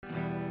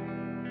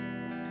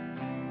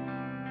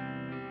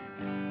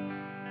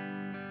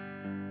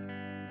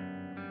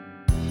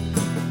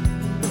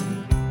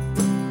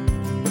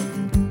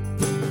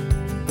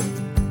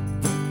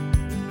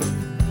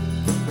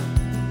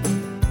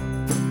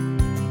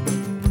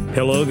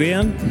Hello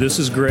again, this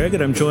is Greg,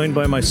 and I'm joined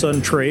by my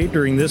son Trey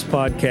during this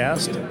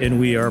podcast, and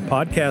we are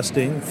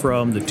podcasting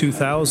from the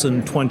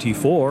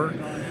 2024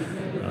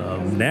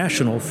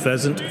 National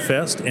Pheasant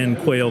Fest and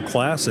Quail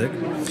Classic,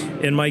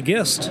 and my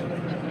guest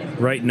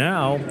right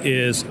now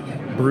is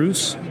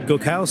Bruce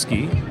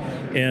Glockowski,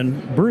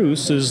 and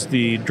Bruce is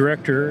the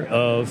director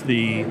of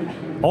the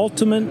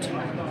Ultimate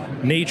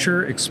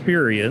Nature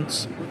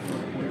Experience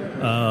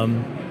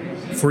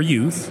for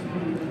youth,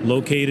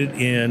 located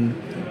in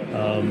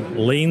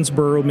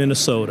Lanesboro,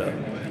 Minnesota.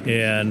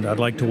 And I'd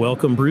like to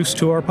welcome Bruce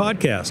to our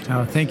podcast.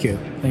 Oh, thank you.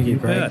 Thank you,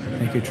 Greg.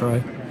 Thank you,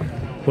 Troy.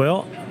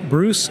 Well,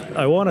 Bruce,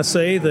 I want to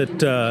say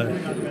that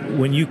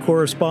when you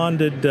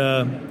corresponded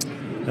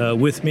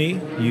with me,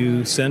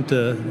 you sent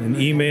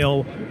an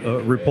email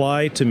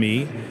reply to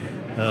me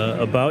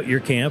about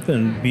your camp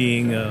and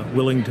being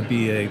willing to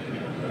be a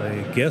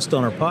guest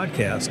on our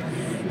podcast.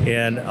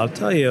 And I'll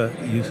tell you,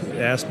 you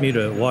asked me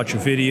to watch a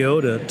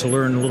video to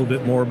learn a little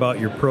bit more about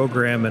your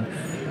program. And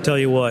tell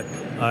you what,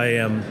 I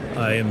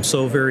am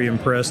so very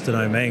impressed, and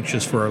I'm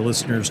anxious for our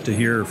listeners to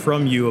hear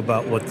from you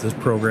about what this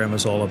program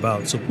is all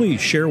about. So please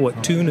share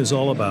what T.U.N.E is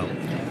all about.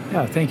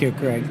 Yeah, thank you,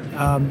 Greg.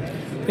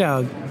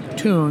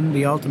 T.U.N.E,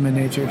 the Ultimate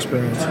Nature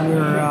Experience.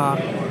 We're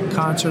a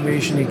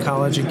conservation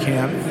ecology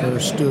camp for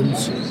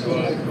students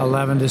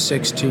 11 to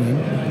 16.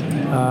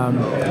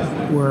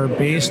 We're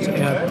based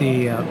at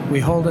we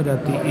hold it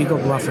at the Eagle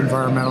Bluff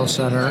Environmental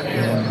Center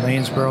in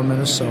Lanesboro,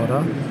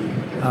 Minnesota.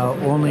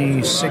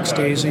 Only 6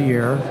 days a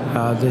year.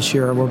 This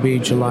year will be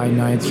July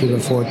 9th through the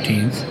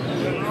 14th.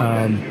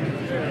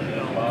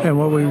 And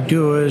what we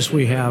do is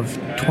we have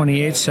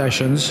 28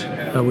 sessions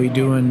that we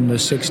do in the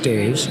 6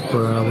 days.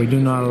 We do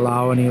not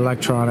allow any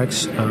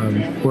electronics.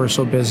 We're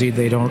so busy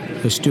the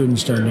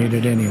students don't need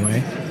it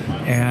anyway.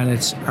 And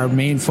our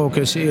main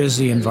focus is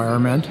the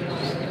environment.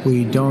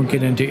 We don't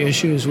get into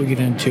issues. We get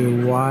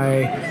into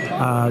why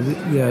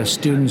the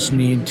students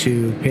need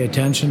to pay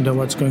attention to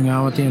what's going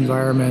on with the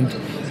environment,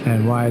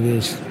 and why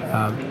the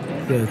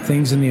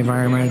things in the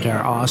environment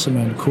are awesome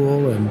and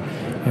cool, and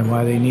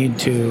why they need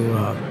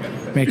to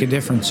make a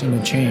difference and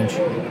a change.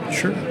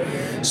 Sure.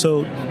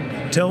 So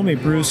tell me,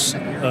 Bruce,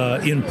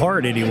 in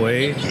part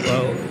anyway,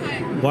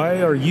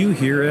 why are you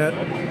here at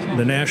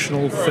the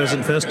National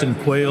Pheasant Fest and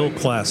Quail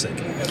Classic?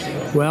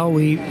 Well,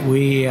 we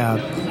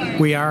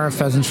are a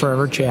Pheasants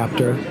Forever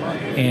chapter,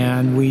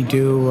 and we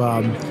do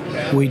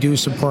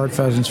support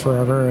Pheasants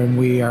Forever, and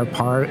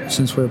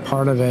since we're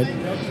part of it,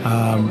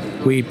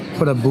 we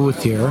put a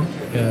booth here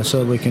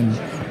so we can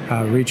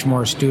reach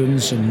more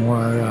students and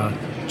more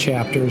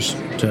chapters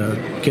to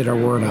get our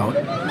word out.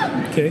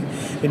 Okay,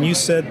 and you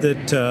said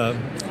that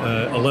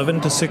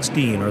 11 to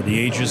 16 are the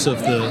ages of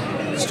the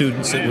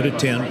students that would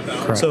attend.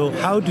 Correct. So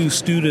how do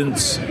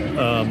students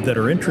that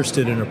are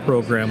interested in a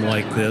program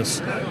like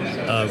this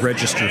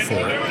register for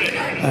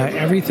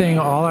it?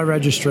 All our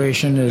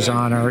registration is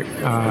on our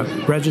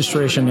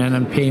registration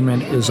and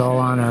payment is all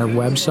on our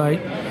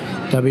website,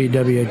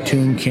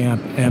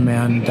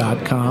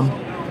 www.tunecampmn.com.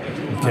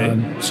 Okay.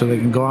 So they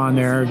can go on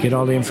there, get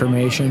all the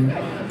information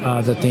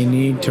that they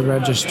need to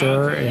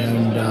register,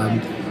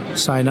 and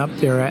sign up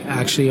there.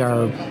 Actually,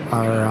 our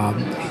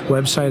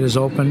website is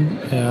open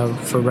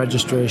for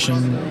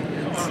registration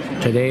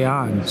today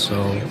on. So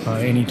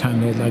anytime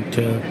they'd like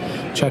to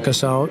check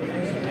us out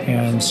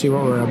and see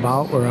what we're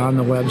about, we're on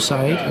the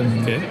website,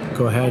 and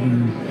go ahead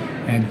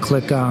and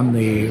click on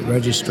the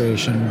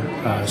registration,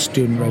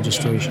 student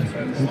registration.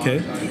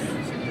 Okay.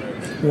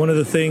 One of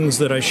the things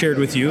that I shared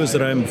with you is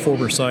that I'm a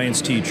former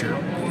science teacher,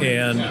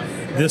 and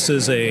this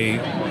is a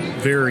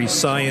very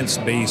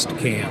science-based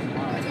camp.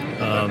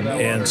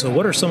 And so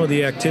what are some of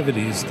the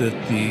activities that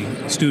the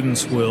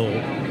students will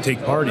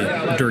take part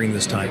in during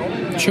this time?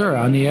 Sure.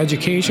 On the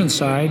education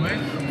side,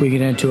 we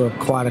get into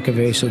aquatic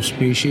invasive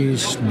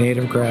species,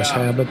 native grass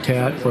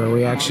habitat, where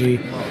we actually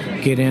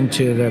get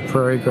into the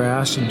prairie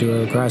grass and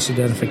do a grass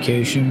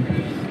identification.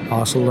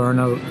 Also learn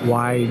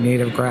why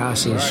native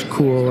grass is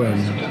cool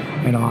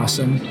and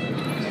awesome.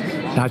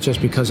 Not just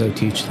because I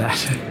teach that.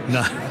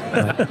 No.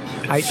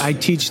 I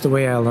teach the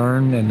way I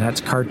learn, and that's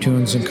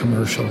cartoons and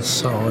commercials.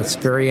 So it's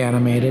very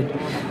animated,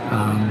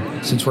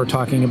 since we're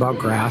talking about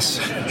grass.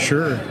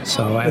 Sure.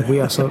 So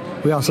we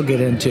also get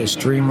into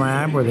Stream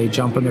Lab, where they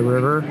jump in the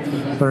river,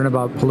 learn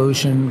about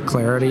pollution,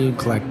 clarity,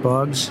 collect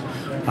bugs.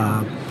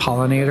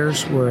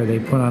 Pollinators, where they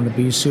put on the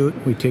bee suit.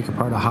 We take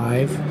apart a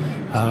hive.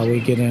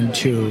 We get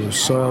into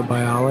soil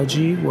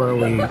biology, where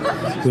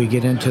we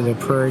get into the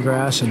prairie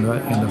grass and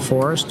the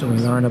forest, and we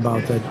learn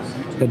about the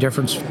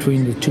difference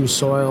between the two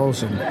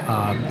soils, and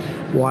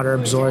water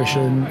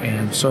absorption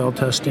and soil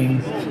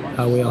testing.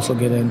 We also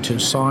get into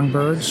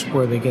songbirds,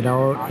 where they get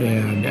out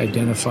and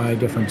identify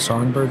different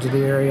songbirds of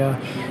the area.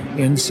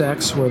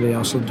 Insects, where they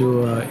also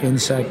do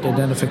insect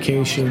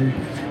identification.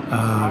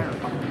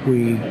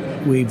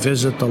 We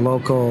visit the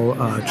local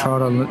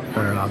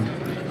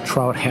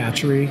trout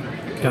hatchery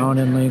down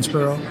in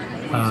Lanesboro,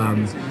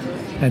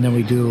 and then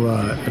we do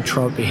a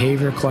trout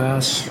behavior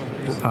class.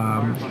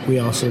 We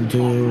also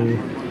do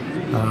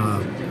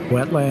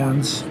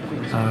wetlands,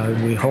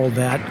 We hold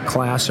that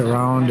class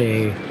around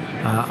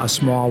a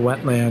small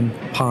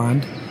wetland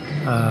pond.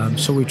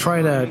 So we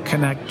try to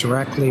connect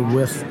directly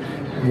with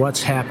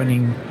what's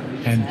happening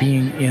and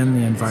being in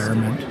the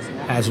environment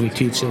as we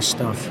teach this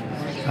stuff.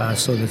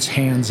 So that's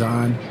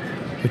hands-on.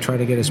 We try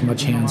to get as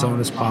much hands-on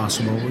as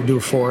possible. We do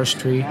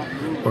forestry,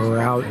 where we're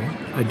out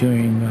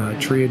doing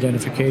tree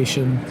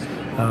identification.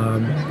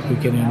 We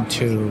get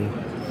into,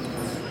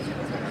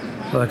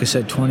 like I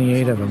said,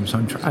 28 of them.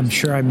 So I'm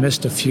sure I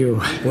missed a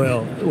few.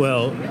 Well,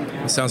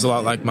 it sounds a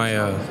lot like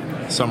my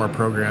summer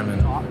program in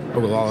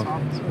Ogallala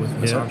with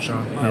Ms.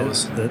 Armstrong.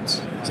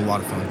 It's a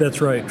lot of fun. That's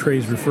right.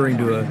 Trey's referring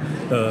to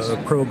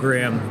a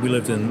program. We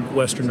lived in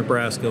western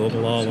Nebraska,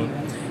 Ogallala,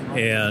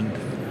 and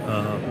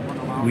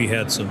we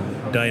had some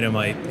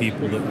dynamite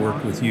people that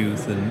worked with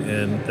youth,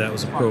 and that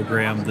was a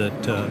program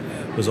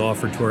that was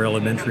offered to our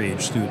elementary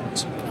age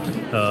students.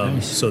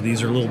 Nice. So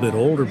these are a little bit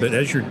older, but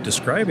as you're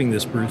describing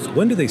this, Bruce,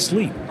 when do they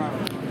sleep?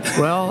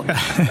 Well,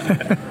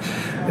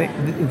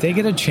 they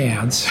get a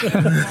chance.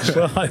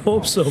 Well, I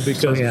hope so,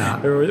 because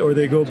or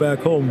they go back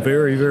home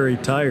very, very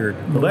tired.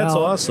 Well, that's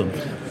awesome.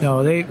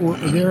 No,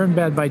 they're in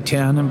bed by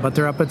 10, but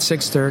they're up at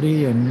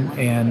 6:30,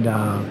 and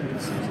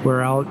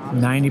we're out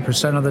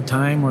 90% of the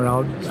time. We're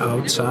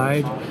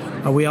outside.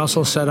 We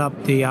also set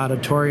up the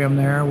auditorium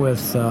there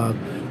with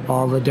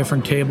all the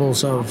different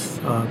tables of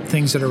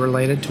things that are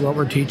related to what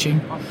we're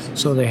teaching,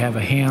 so they have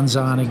a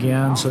hands-on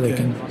again, so they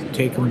can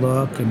take a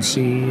look and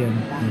see.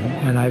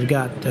 And I've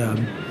got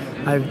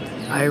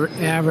I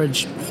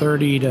average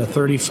 30 to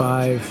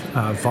 35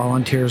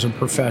 volunteers and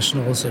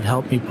professionals that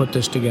help me put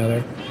this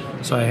together.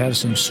 So I have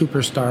some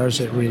superstars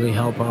that really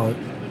help out.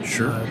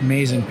 Sure.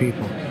 Amazing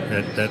people.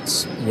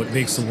 That's what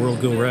makes the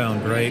world go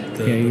round, right?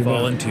 The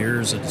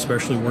volunteers, and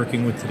especially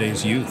working with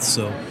today's youth.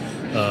 So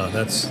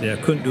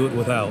couldn't do it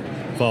without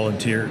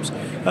volunteers.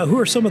 Who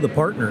are some of the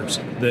partners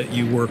that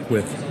you work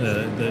with,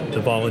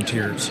 the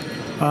volunteers?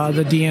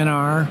 The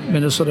DNR,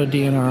 Minnesota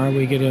DNR.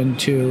 We get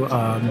into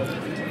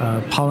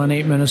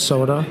Pollinate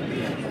Minnesota.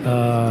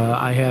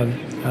 I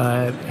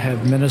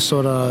have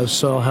Minnesota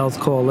Soil Health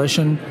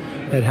Coalition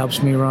that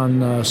helps me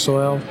run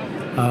soil.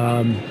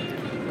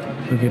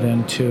 We get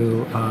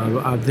into,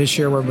 this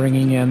year we're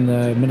bringing in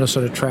the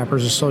Minnesota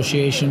Trappers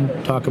Association,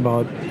 talk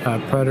about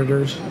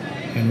predators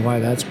and why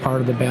that's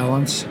part of the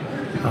balance.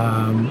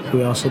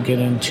 We also get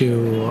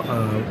into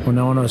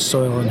Winona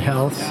Soil and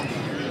Health.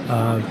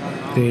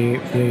 They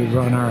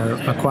run our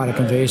aquatic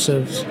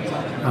invasives.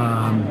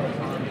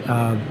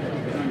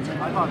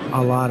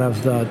 A lot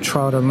of the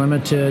Trout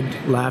Unlimited,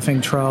 laughing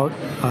trout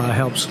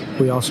helps.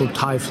 We also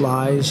tie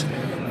flies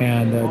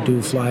and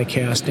do fly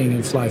casting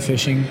and fly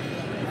fishing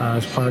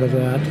as part of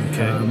that.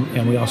 Okay.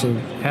 And we're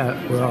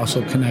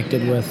also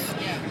connected with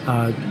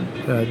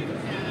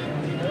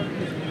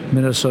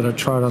Minnesota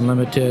Trout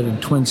Unlimited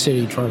and Twin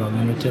City Trout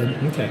Unlimited,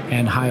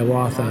 and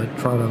Hiawatha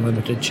Trout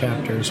Unlimited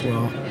chapter as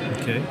well.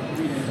 Okay.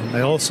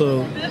 I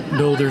also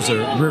know there's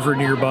a river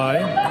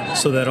nearby,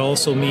 so that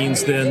also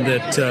means then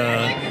that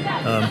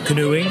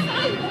canoeing,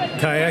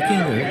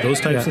 kayaking, those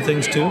types of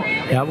things too?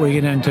 Yeah, we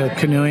get into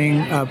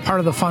canoeing. Part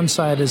of the fun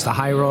side is the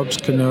high ropes,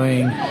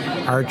 canoeing,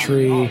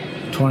 archery,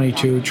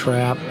 22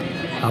 trap,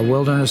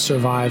 wilderness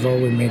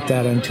survival. We make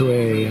that into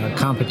a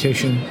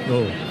competition.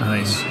 Oh,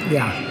 nice.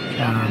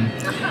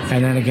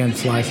 And then again,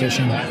 fly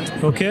fishing.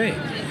 Okay.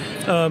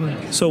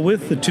 So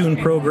with the T.U.N.E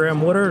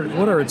program, what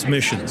are its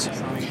missions?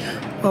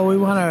 Well, we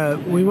want to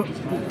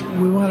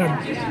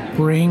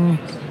bring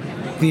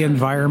the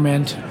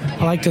environment.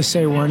 I like to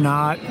say we're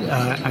not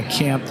a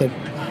camp that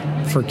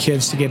for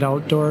kids to get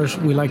outdoors.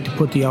 We like to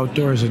put the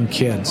outdoors in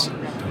kids.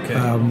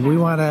 Okay. We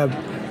want to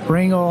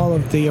bring all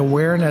of the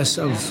awareness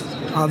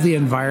of the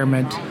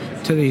environment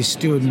to these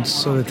students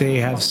so that they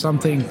have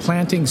something,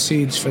 planting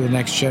seeds for the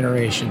next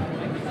generation.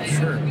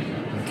 Sure.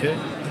 Okay.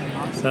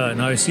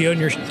 Now I see on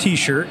your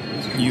T-shirt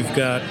you've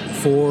got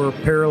 4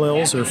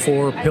 parallels or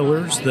 4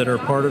 pillars that are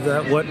part of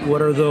that.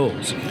 What are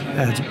those?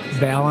 That's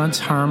balance,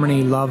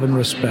 harmony, love, and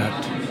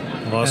respect.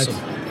 Awesome.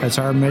 That's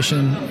our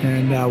mission,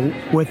 and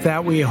with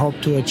that we hope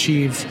to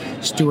achieve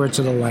stewards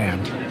of the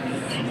land.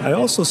 I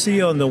also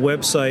see on the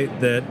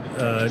website that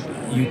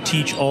you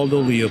teach Aldo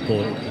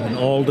Leopold. And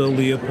Aldo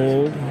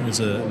Leopold is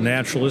a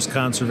naturalist,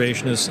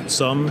 conservationist,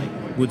 some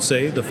would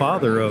say the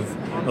father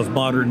of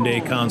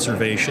modern-day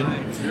conservation.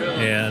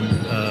 And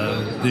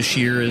this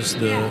year is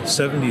the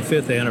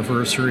 75th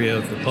anniversary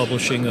of the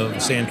publishing of the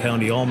Sand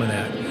County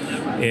Almanac.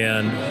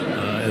 And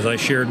as I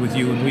shared with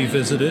you when we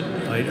visited,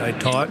 I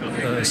taught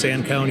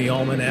Sand County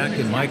Almanac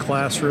in my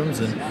classrooms,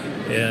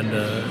 and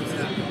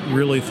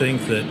really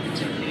think that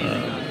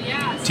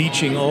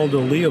teaching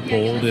Aldo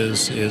Leopold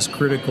is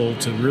critical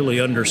to really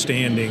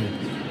understanding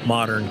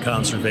modern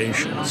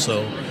conservation.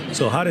 So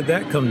how did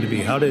that come to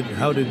be? How did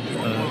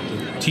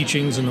the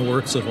teachings and the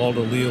works of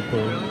Aldo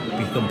Leopold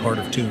become part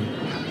of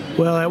T.U.N.E?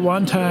 Well, at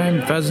one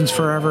time, Pheasants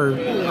Forever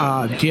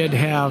did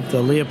have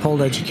the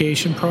Leopold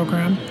education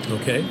program.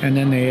 Okay. And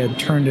then they had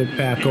turned it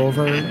back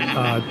over,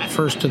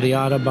 first to the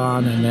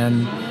Audubon, and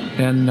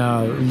then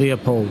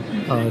Leopold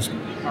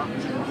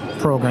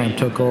program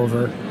took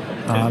over.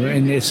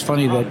 And it's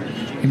funny that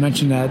you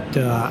mentioned that.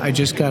 I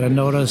just got a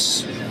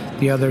notice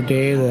the other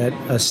day that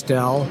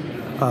Estelle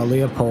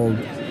Leopold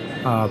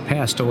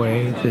passed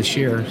away this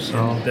year. So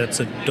and that's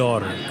a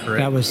daughter, correct?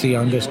 That was the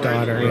youngest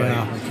daughter, right.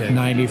 yeah, Okay.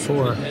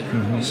 94.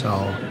 Mm-hmm. So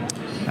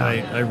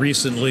I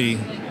recently,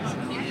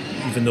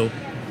 even though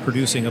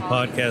producing a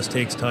podcast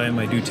takes time,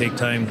 I do take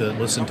time to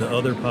listen to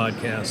other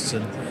podcasts,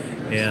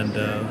 and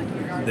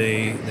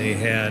they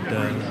had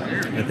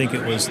I think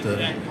it was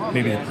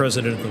maybe the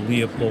president of the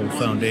Leopold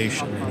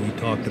Foundation, and he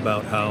talked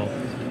about how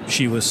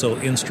she was so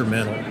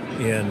instrumental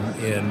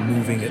in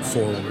moving it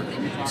forward.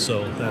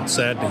 So that's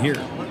sad to hear.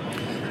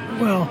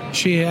 Well,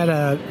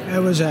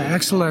 it was an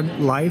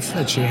excellent life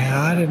that she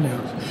had, and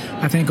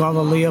I think all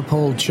the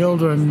Leopold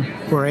children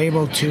were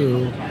able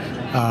to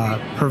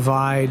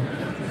provide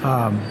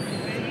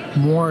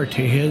more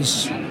to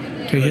his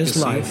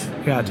life,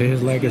 to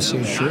his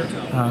legacy. Sure.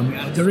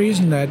 The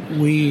reason that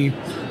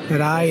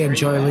I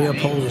enjoy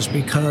Leopold is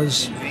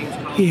because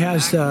he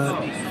has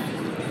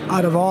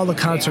out of all the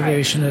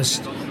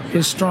conservationists,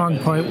 his strong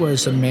point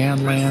was the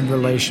man-land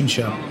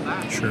relationship.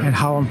 Sure. And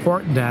how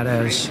important that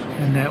is,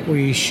 and that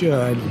we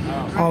should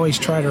always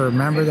try to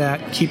remember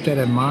that, keep that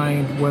in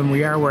mind when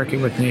we are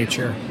working with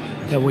nature,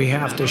 that we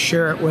have to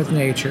share it with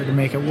nature to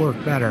make it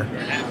work better.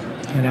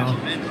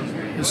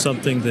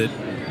 Something that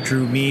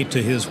drew me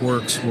to his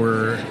works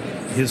were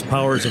his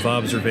powers of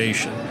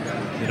observation.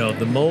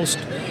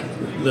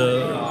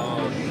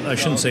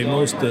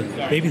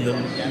 Maybe the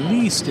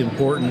least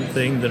important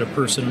thing that a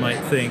person might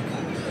think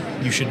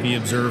you should be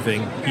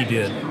observing, he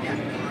did.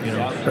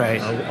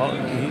 Right.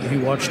 He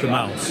watched a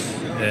mouse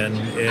and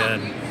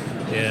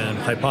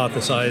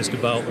hypothesized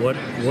about what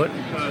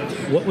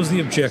was the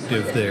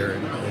objective there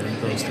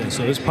and those things.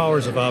 So his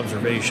powers of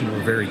observation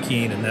were very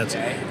keen, and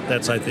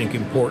that's I think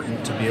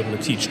important to be able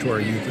to teach to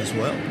our youth as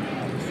well.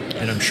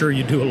 And I'm sure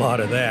you do a lot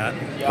of that.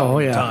 Oh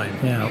yeah. Time.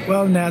 Yeah.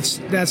 Well, and that's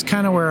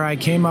kind of where I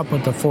came up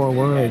with the 4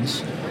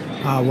 words.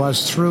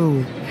 Was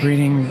through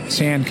reading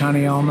Sand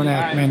County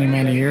Almanac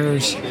many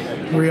years,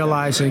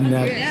 realizing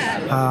that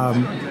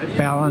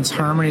balance,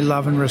 harmony,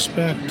 love, and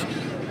respect,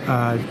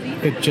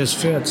 it just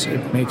fits.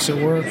 It makes it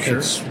work. Sure.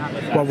 It's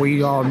what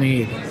we all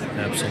need.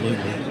 Absolutely.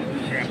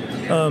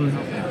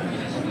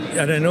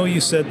 And I know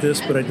you said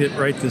this, but I didn't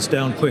write this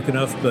down quick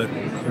enough, but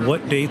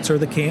what dates are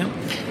the camp?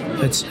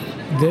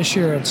 This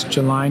year it's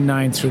July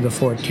 9th through the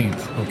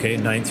 14th. Okay,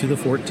 9th through the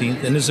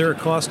 14th. And is there a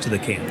cost to the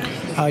camp?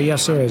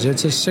 Yes, there is.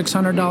 It's a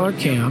 $600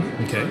 camp.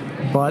 Okay.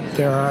 But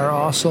there are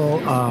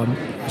also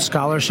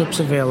scholarships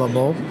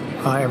available.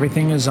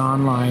 Everything is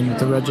online with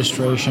the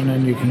registration,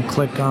 and you can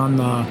click on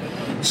the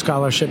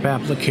scholarship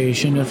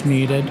application if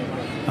needed.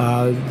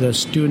 The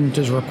student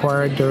is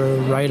required to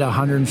write a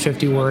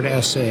 150-word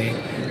essay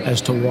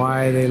as to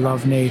why they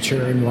love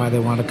nature and why they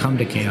want to come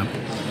to camp.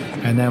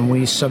 And then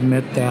we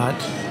submit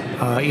that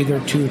either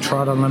to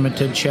Trout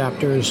Unlimited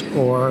chapters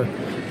or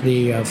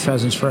the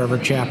Pheasants Forever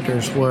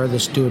chapters where the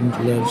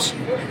student lives.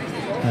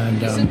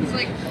 And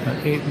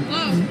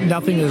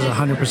nothing is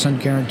 100%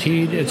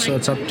 guaranteed. It's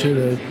up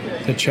to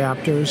the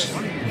chapters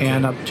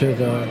and up to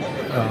the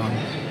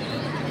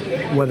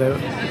whether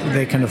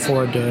they can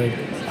afford to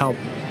help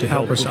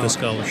us with out. the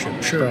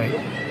scholarship. Sure. Right.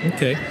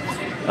 Okay.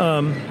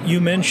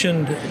 You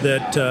mentioned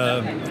that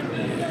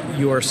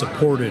you are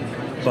supported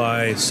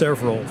by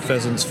several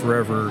Pheasants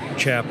Forever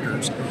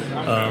chapters,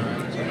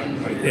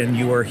 and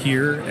you are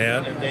here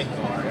at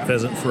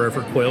Pheasant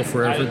Forever, Quail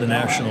Forever, the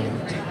National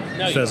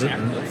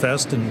Pheasant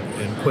Fest and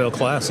Quail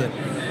Classic.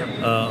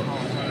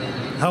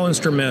 How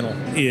instrumental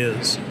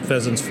is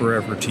Pheasants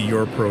Forever to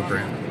your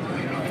program?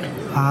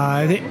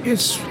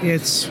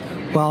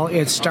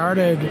 It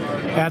started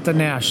at the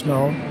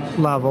national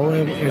level.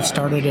 It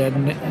started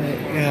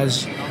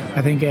as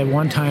I think at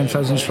one time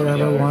Pheasants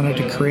Forever wanted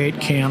to create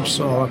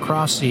camps all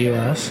across the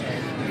U.S.,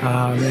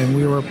 and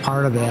we were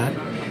part of that.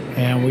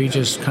 And we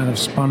just kind of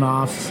spun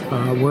off.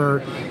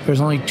 There's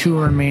only 2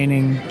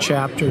 remaining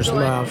chapters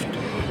left,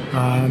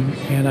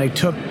 and I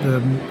took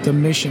the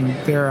mission,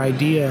 their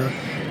idea,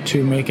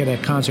 to make it a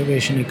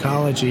conservation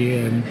ecology.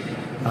 And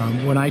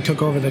when I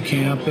took over the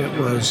camp, it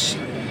was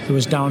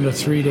down to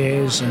 3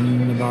 days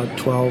and about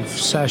 12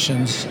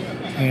 sessions,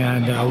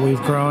 and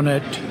we've grown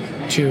it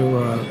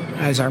to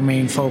as our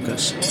main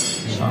focus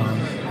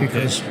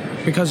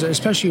because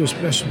especially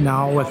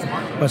now with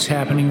what's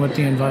happening with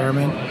the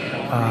environment,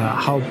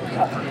 how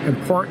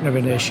important of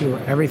an issue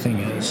everything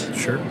is.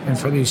 Sure. And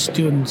for these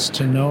students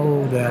to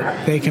know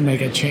that they can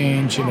make a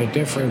change and a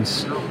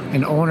difference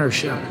in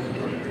ownership.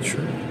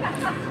 Sure.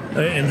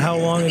 And how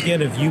long,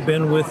 again, have you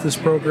been with this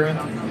program?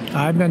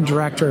 I've been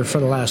director for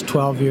the last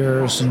 12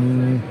 years,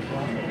 and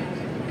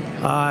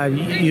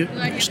you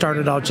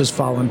started out just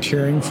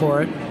volunteering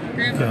for it.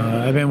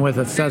 I've been with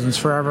the Pheasants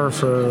Forever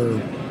for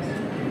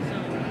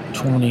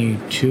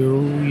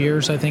 22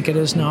 years, I think it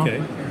is now.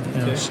 Okay.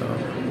 Yeah, so.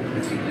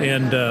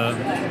 And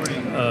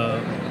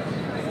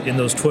in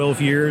those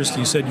 12 years,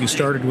 you said you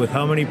started with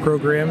how many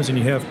programs, and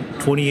you have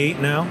 28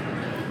 now?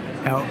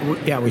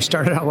 Yeah, we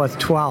started out with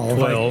 12.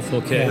 12,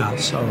 okay. Yeah,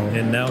 so.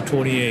 And now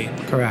 28.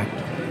 Correct.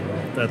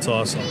 that's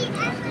awesome.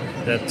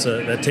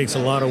 That takes a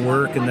lot of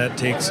work, and that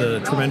takes a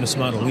tremendous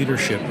amount of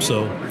leadership.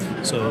 So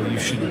you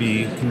should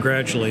be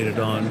congratulated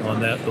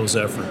on those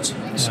efforts.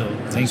 So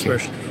thank you.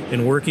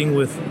 In working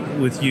with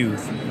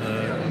youth,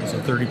 as a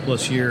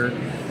 30-plus year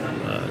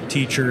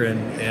teacher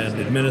and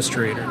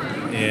administrator,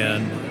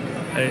 and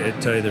I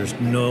tell you, there's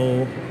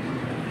no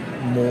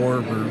more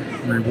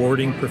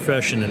rewarding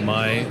profession, in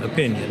my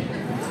opinion,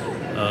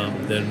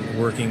 than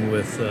working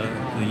with the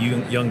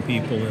young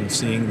people and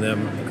seeing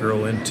them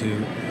grow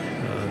into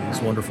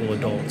these wonderful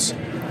adults.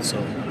 So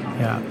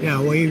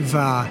we've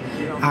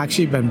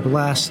actually been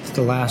blessed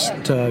the last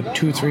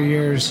 2-3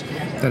 years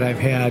that I've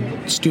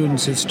had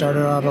students that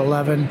started out at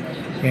 11,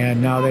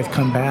 and now they've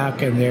come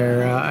back, and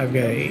I've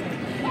got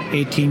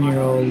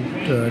 18-year-old,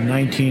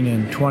 19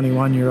 and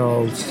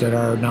 21-year-olds that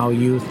are now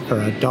youth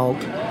or adult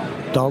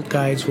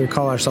guides. We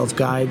call ourselves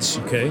guides.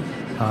 Okay.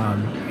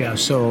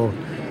 So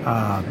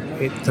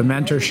the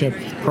mentorship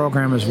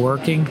program is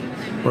working.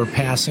 We're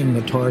passing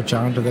the torch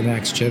on to the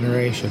next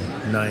generation.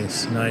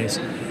 Nice.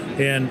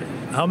 And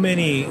how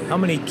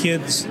many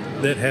kids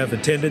that have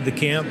attended the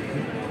camp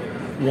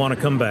want to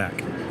come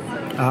back?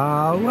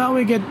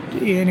 We get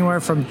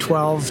anywhere from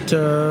 12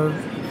 to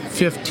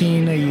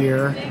 15 a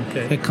year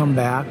that come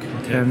back.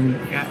 Okay. And,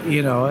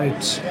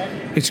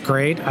 it's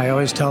great. I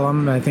always tell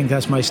them, I think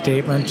that's my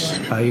statement,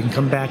 you can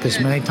come back as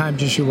many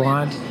times as you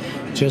want.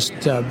 Just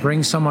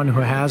bring someone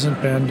who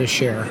hasn't been to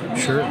share.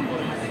 Sure.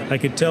 I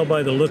could tell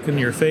by the look in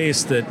your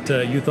face that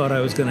you thought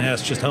I was going to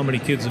ask just how many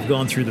kids have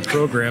gone through the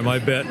program. I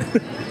bet.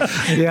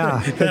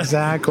 Yeah,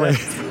 exactly.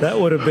 That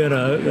would have been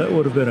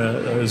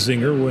a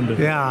zinger, wouldn't it?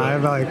 Yeah,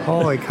 I'm like,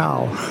 holy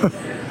cow.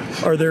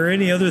 Are there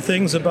any other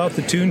things about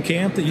the T.U.N.E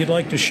camp that you'd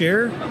like to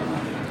share?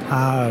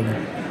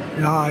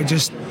 No, I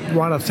just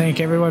want to thank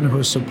everyone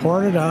who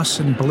supported us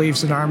and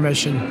believes in our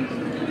mission.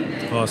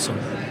 Awesome.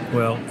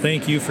 Well,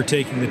 thank you for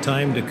taking the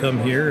time to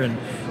come here and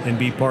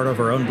be part of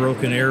our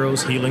Unbroken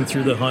Arrows Healing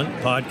Through the Hunt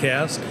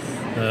podcast.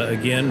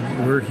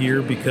 Again, we're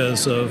here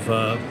because of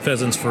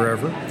Pheasants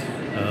Forever.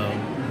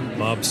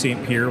 Bob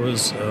St. Pierre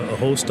was a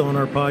host on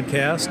our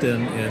podcast,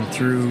 and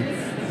through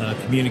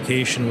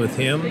communication with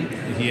him,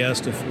 he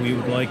asked if we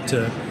would like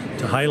to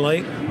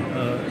highlight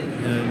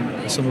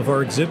some of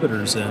our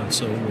exhibitors, and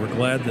so we're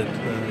glad that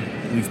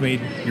we've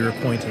made your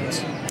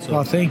acquaintance. So.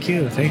 Well, thank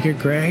you. Thank you,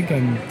 Greg,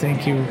 and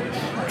thank you,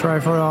 Troy,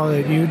 for all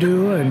that you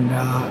do, and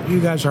you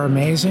guys are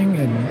amazing,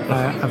 and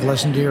I've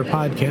listened to your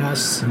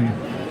podcasts, and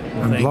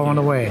I'm blown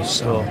away.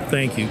 So. Well,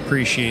 thank you.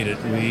 Appreciate it.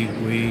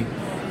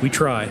 We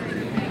try.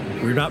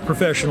 We're not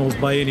professionals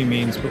by any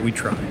means, but we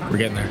try. We're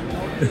getting there.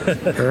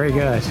 Very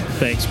good.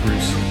 Thanks,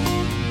 Bruce.